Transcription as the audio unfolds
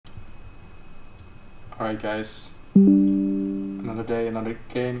Alright guys, another day, another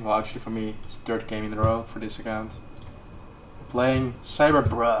game. Well, actually for me, it's the third game in a row for this account. We're playing Cyber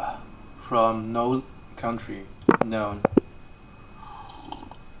Bruh from No Country Known.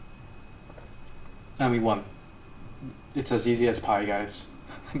 And we won. It's as easy as pie, guys.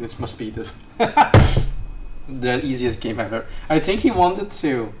 This must be the the easiest game ever. I think he wanted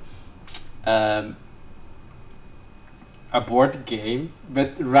to abort the game,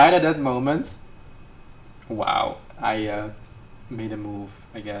 but right at that moment, wow, I made a move,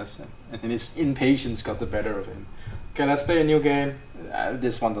 I guess, and his impatience got the better of him. Okay, let's play a new game.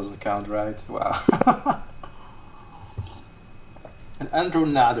 This one doesn't count, right? Wow. An Andrew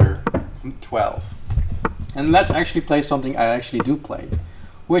Nader, 12. And let's actually play something I actually do play,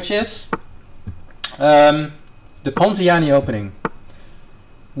 which is the Ponziani Opening,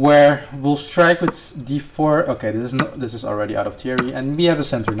 where we'll strike with d4. Okay, this is already out of theory, and we have a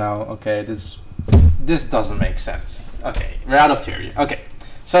center now. Okay, this doesn't make sense. Okay, we're out of theory. Okay,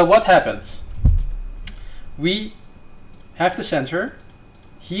 so what happens? We have the center.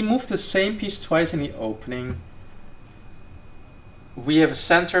 He moved the same piece twice in the opening. We have a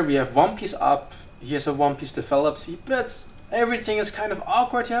center. We have one piece up. He has a one piece developed. But everything is kind of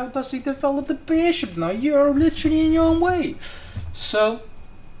awkward. How does he develop the bishop now? You're literally in your own way. So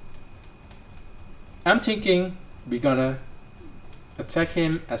I'm thinking we're gonna attack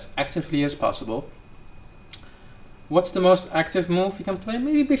him as actively as possible. What's the most active move we can play?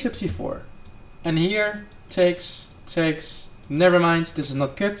 Maybe bishop c4. And here takes. Never mind, this is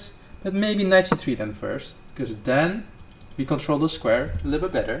not good. But maybe knight c3 then first, because then we control the square a little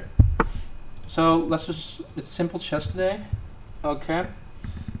bit better. So let's just, it's simple chess today. Okay.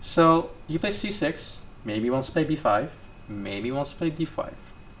 So he plays c6. Maybe he wants to play b5. Maybe he wants to play d5.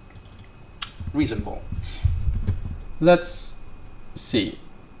 Reasonable. Let's see.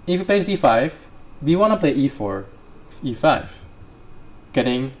 If he plays d5, we want to play e4, e5.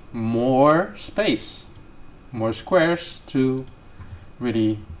 Getting more space, more squares to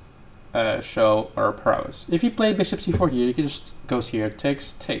really show our prowess. If you play bishop c4 here, you can just goes here,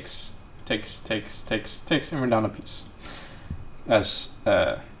 takes, and we're down a piece. As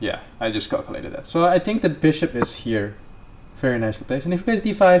yeah, I just calculated that. So I think the bishop is here, very nicely placed. And if we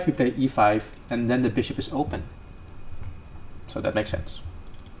play d5, we play e5, and then the bishop is open. So that makes sense.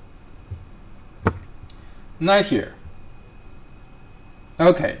 Knight here.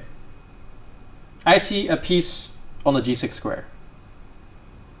 Okay. I see a piece on the g6 square,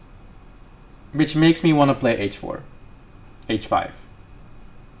 which makes me want to play h4, h5.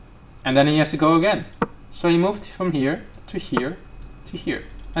 And then he has to go again. So he moved from here to here to here.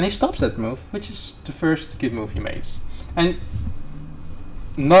 And he stops that move, which is the first good move he makes. And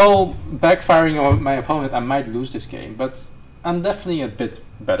no backfiring on my opponent, I might lose this game, but I'm definitely a bit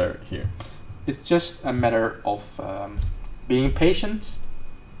better here. It's just a matter of being patient.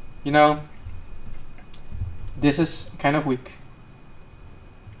 You know, this is kind of weak.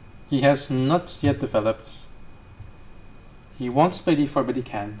 He has not yet developed. He wants to play d4, but he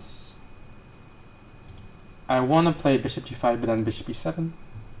can't. I want to play bishop g5, but then bishop e7.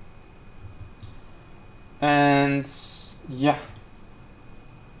 And yeah,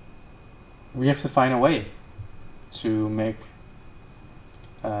 we have to find a way to make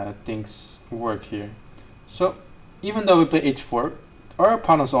things work here. So even though we play h4, our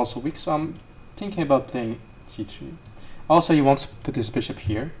opponent is also weak, so I'm thinking about playing g3. Also, he wants to put his bishop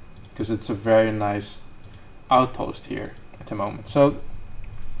here, because it's a very nice outpost here at the moment. So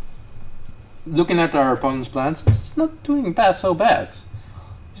looking at our opponent's plans, it's not doing so bad.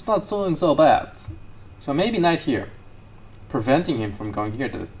 It's not doing so bad. So maybe knight here, preventing him from going here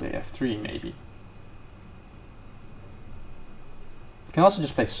to play f3 maybe. You can also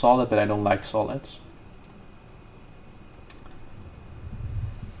just play solid, but I don't like solid.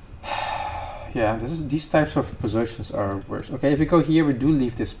 Yeah, these types of positions are worse. Okay, if we go here, we do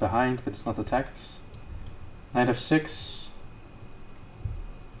leave this behind, but it's not attacked. Knight f6.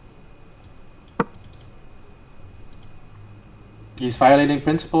 He's violating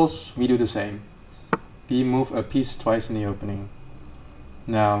principles, we do the same. We move a piece twice in the opening.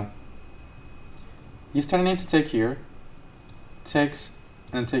 Now, he's turning to take here, takes,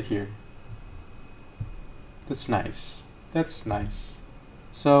 and take here. That's nice. That's nice.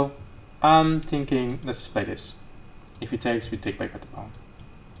 So, I'm thinking, let's just play this. If he takes, we take back with the pawn.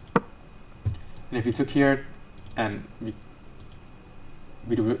 And if he took here, and we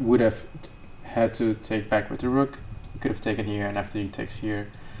would have had to take back with the rook, he could have taken here, and after he takes here,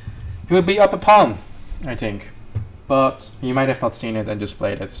 he would be up a pawn, I think. But he might have not seen it and just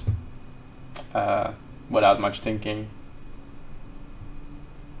played it without much thinking.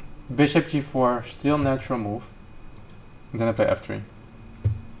 Bishop g4, still natural move. And then I play f3.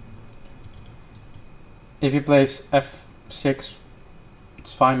 If he plays f6,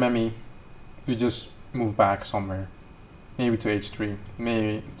 it's fine by me. We just move back somewhere. Maybe to h3,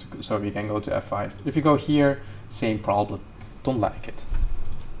 maybe so we can go to f5. If you go here, same problem. Don't like it.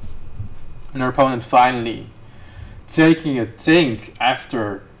 And our opponent finally taking a think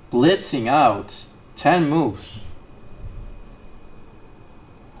after blitzing out 10 moves.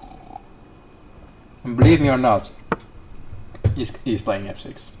 And believe me or not, he's playing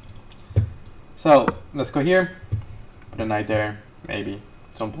f6. So let's go here, put a knight there, maybe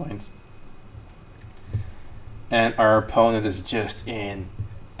at some point. And our opponent is just in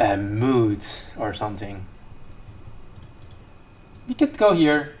a mood or something. We could go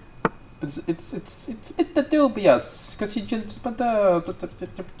here, but it's a bit dubious because he just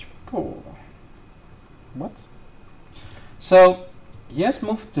what? So he has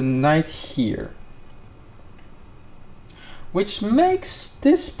moved the knight here, which makes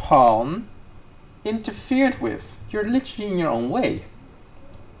this pawn interfered with. You're literally in your own way.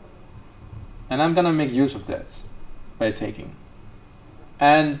 And I'm gonna make use of that by taking.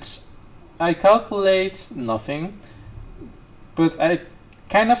 And I calculate nothing, but I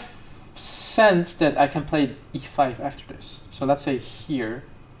kind of sense that I can play e5 after this. So let's say here.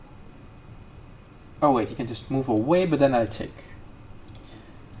 Oh wait, he can just move away, but then I take.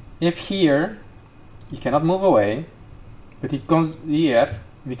 If here, he cannot move away, but he comes here,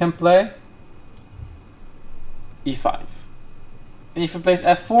 we can play e5. And if he plays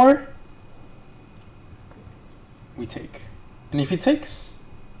f4, we take. And if he takes,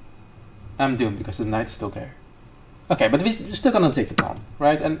 I'm doomed because the knight is still there. Okay, but we're still gonna take the pawn,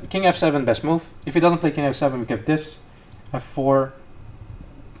 right? And king f7, best move. If he doesn't play king f7, we get this. f4.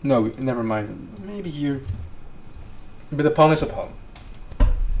 No, never mind. Maybe here. But the pawn is a pawn.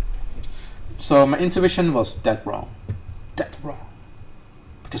 So my intuition was dead wrong. Dead wrong.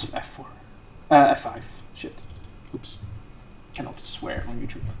 Because of f4. f5. Shit. Oops. Cannot swear on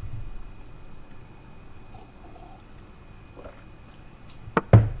YouTube.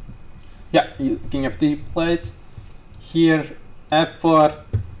 Yeah, king f3 played. Here, f4.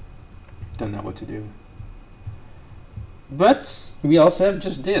 Don't know what to do. But we also have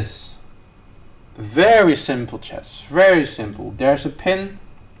just this. Very simple chess. Very simple. There's a pin.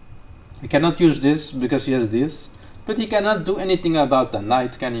 He cannot use this because he has this. But he cannot do anything about the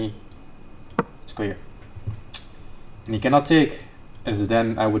knight, can he? Let's go here. And he cannot take, as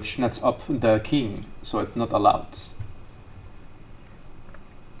then I would snatch up the king. So it's not allowed.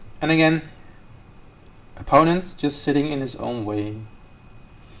 And again, opponent just sitting in his own way.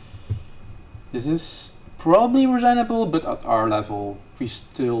 This is probably reasonable, but at our level, we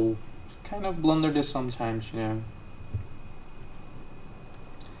still kind of blunder this sometimes, you know.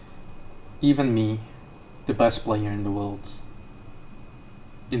 Even me, the best player in the world,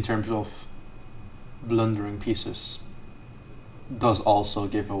 in terms of blundering pieces, does also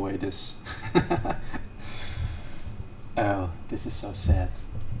give away this. Oh, this is so sad.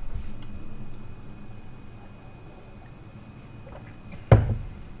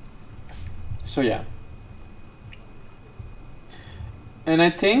 So yeah. And I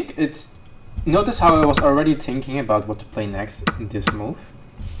think it's, notice how I was already thinking about what to play next in this move.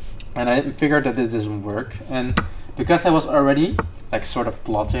 And I figured that this doesn't work. And because I was already like sort of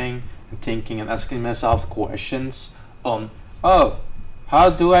plotting and thinking and asking myself questions on, oh, how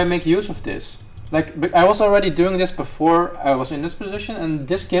do I make use of this? Like, I was already doing this before I was in this position, and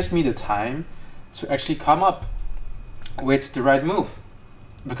this gives me the time to actually come up with the right move.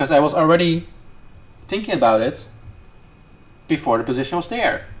 Because I was already thinking about it before the position was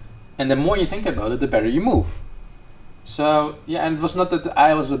there. And the more you think about it, the better you move. So yeah, and it was not that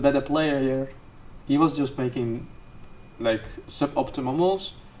I was a better player here. He was just making like suboptimal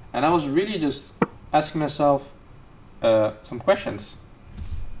moves, and I was really just asking myself some questions.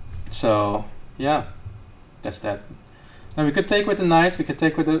 So yeah, that's that. Now we could take with the knight, we could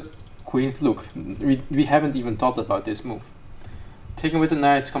take with the queen. Look, we haven't even thought about this move. Taking with the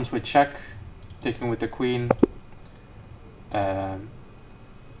knight comes with check. Taking with the queen.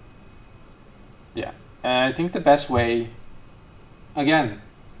 Yeah, I think the best way, again,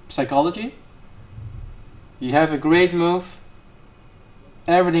 psychology. You have a great move,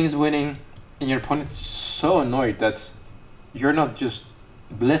 everything is winning, and your opponent is so annoyed that you're not just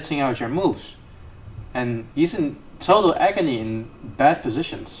blitzing out your moves. And he's in total agony in bad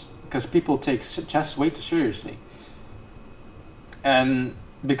positions because people take chess way too seriously. And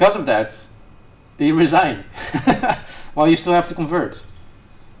because of that, they resign while you still have to convert.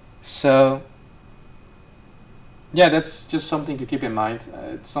 So yeah, that's just something to keep in mind.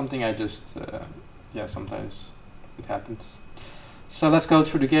 It's something I just, yeah, sometimes it happens. So let's go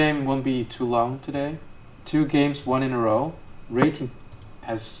through the game. Won't be too long today. 2 games, 1 in a row. Rating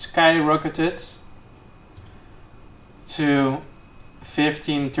has skyrocketed to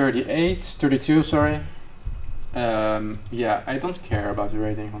 32, sorry. Yeah, I don't care about the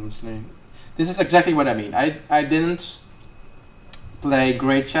rating, honestly. This is exactly what I mean. I didn't play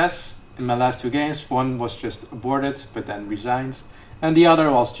great chess in my last 2 games. One was just aborted, but then resigned. And the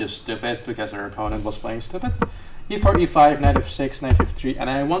other was just stupid, because our opponent was playing stupid. e4, e5, knight f6, knight f3, and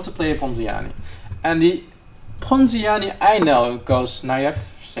I want to play a Ponziani. And the Ponziani I know goes knight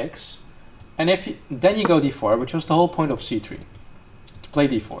f6, and then you go d4, which was the whole point of c3, to play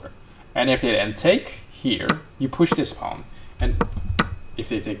d4. And if they then take here, you push this pawn, and if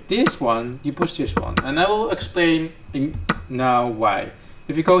they take this one, you push this one. And I will explain now why.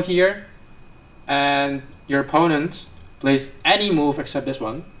 If you go here, and your opponent plays any move except this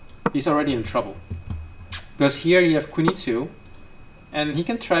one, he's already in trouble. Because here you have queen e2, and he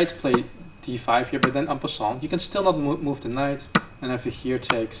can try to play d5 here, but then en passant, you can still not move the knight, and after here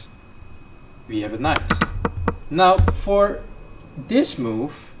takes, we have a knight. Now for this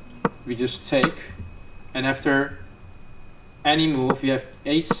move, we just take, and after any move, you have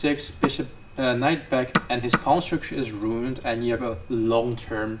h6, bishop, knight back, and his pawn structure is ruined, and you have a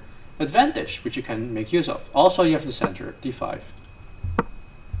long-term advantage, which you can make use of. Also, you have the center, d5.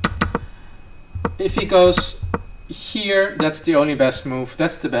 If he goes here, that's the only best move.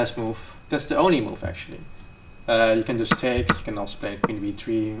 That's the best move. That's the only move, actually. You can just take. You can also play queen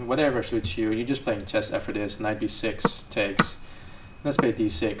b3, whatever suits you. You're just playing chess after this. Knight b6 takes. Let's play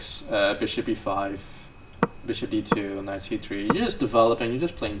d6, bishop e5, bishop d2, knight c3. You're just developing. You're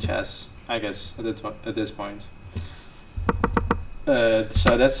just playing chess, I guess, at this point.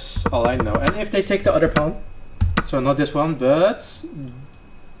 So that's all I know. And if they take the other pawn, so not this one, but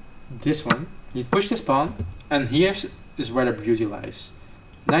this one, you push this pawn, and here is where the beauty lies.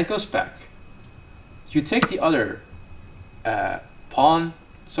 Knight goes back. You take the other pawn,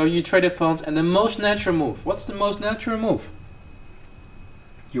 so you trade the pawns, and the most natural move. What's the most natural move?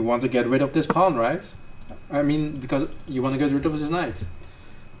 You want to get rid of this pawn, right? I mean, because you want to get rid of this knight.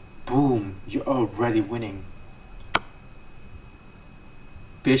 Boom, you're already winning.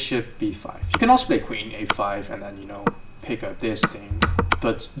 Bishop b5. You can also play queen a5 and then, you know, pick up this thing.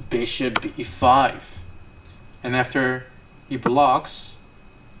 But bishop b5. And after he blocks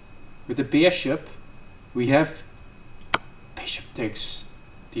with the bishop, we have bishop takes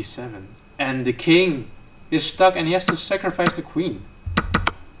d7. And the king is stuck and he has to sacrifice the queen.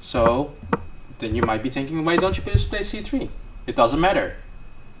 So then you might be thinking, why don't you just play c3? It doesn't matter.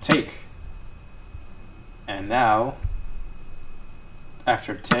 Take. And now,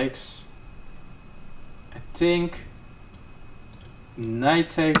 after takes, I think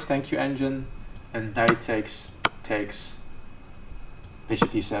knight takes, thank you engine, and knight takes,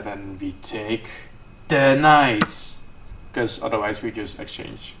 bishop d7, we take the knights, because otherwise we just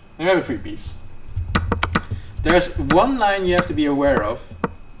exchange. And we have a free piece. There's one line you have to be aware of,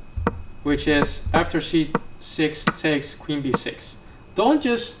 which is after c6 takes queen b6. Don't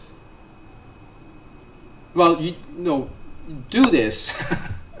just, well, you know, do this,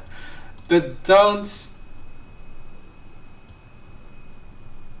 but don't.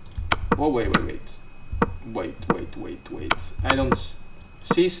 Well, wait. I don't.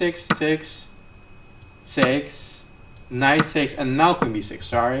 C6 takes, knight takes, and now queen b6.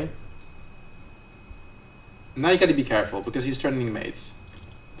 Sorry. Now you gotta be careful because he's turning mates.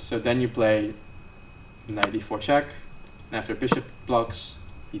 So then you play knight d4 check, and after bishop blocks,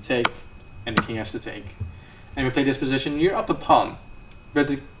 you take, and the king has to take. And we play this position, you're up a pawn, but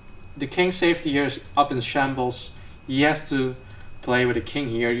the king's safety here is up in shambles. He has to play with the king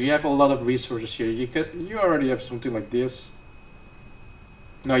here. You have a lot of resources here. You already have something like this.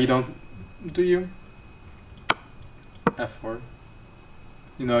 No, you don't, do you? f4.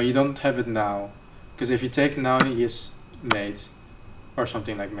 You know, you don't have it now, because if you take now, he is mate, or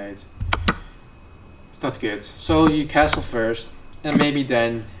something like mate. It's not good. So you castle first, and maybe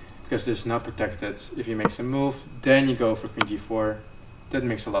then, because this is not protected, if he makes a move, then you go for queen g4. That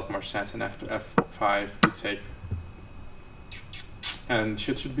makes a lot more sense. And after f5, you take, and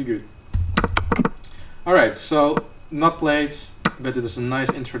shit should be good. Alright, so not played, but it is a nice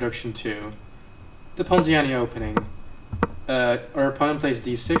introduction to the Ponziani opening. Our opponent plays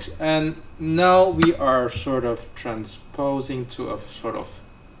d6, and now we are sort of transposing to a sort of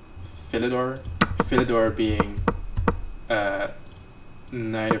Philidor. Philidor being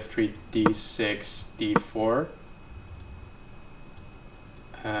knight f3, d6, d4.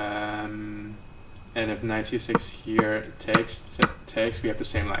 And if knight c6 here takes, we have the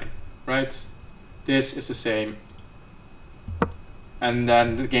same line, right? This is the same. And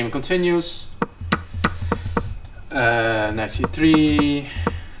then the game continues. Knight c3.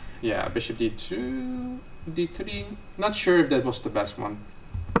 Yeah, bishop d2, d3. Not sure if that was the best one.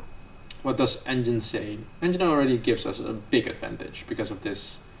 What does Engine say? Engine already gives us a big advantage because of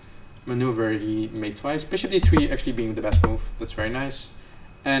this maneuver he made twice. Bishop d3 actually being the best move. That's very nice.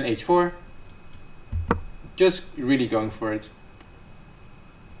 And h4. Just really going for it.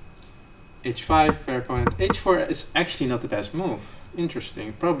 h5, fair opponent. h4 is actually not the best move.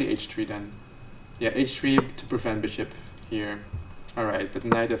 Interesting. Probably h3 then. Yeah, h3 to prevent bishop here. Alright, but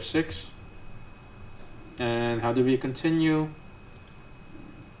knight f6. And how do we continue?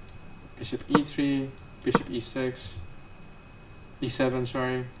 Bishop e3, bishop e6, e7,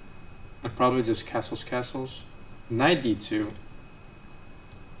 sorry. And probably just castles. Knight d2.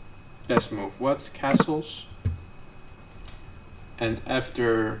 Best move. What? Castles. And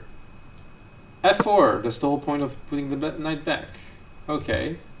after f4, that's the whole point of putting the knight back.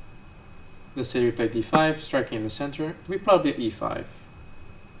 Okay. Let's say we play d5, striking in the center. We probably e5.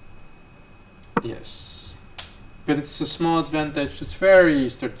 Yes. But it's a small advantage. It's very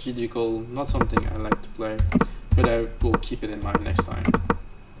strategical. Not something I like to play. But I will keep it in mind next time.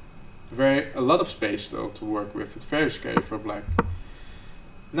 A lot of space though to work with. It's very scary for black.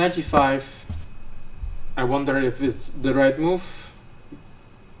 Knight g5. I wonder if it's the right move.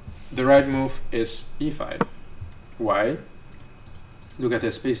 The right move is e5. Why? Look at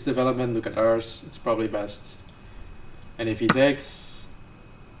his space development, look at ours. It's probably best. And if he takes,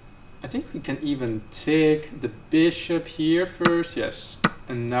 I think we can even take the bishop here first. Yes.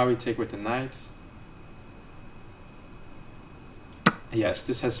 And now we take with the knight. Yes,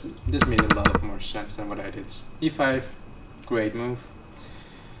 this made a lot more sense than what I did. e5, great move.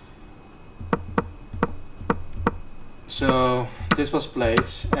 So this was played,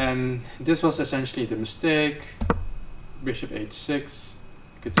 and this was essentially the mistake. Bishop h6,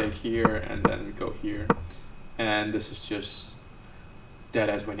 you could take here and then we go here. And this is just dead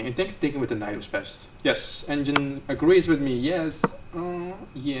as winning. I think taking with the knight was best. Yes, Engine agrees with me, yes.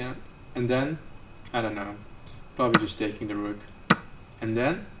 Yeah. And then, I don't know, probably just taking the rook. And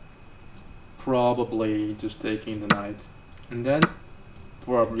then, probably just taking the knight. And then,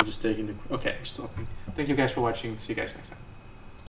 probably just taking the... Okay, I'm stopping. Thank you guys for watching. See you guys next time.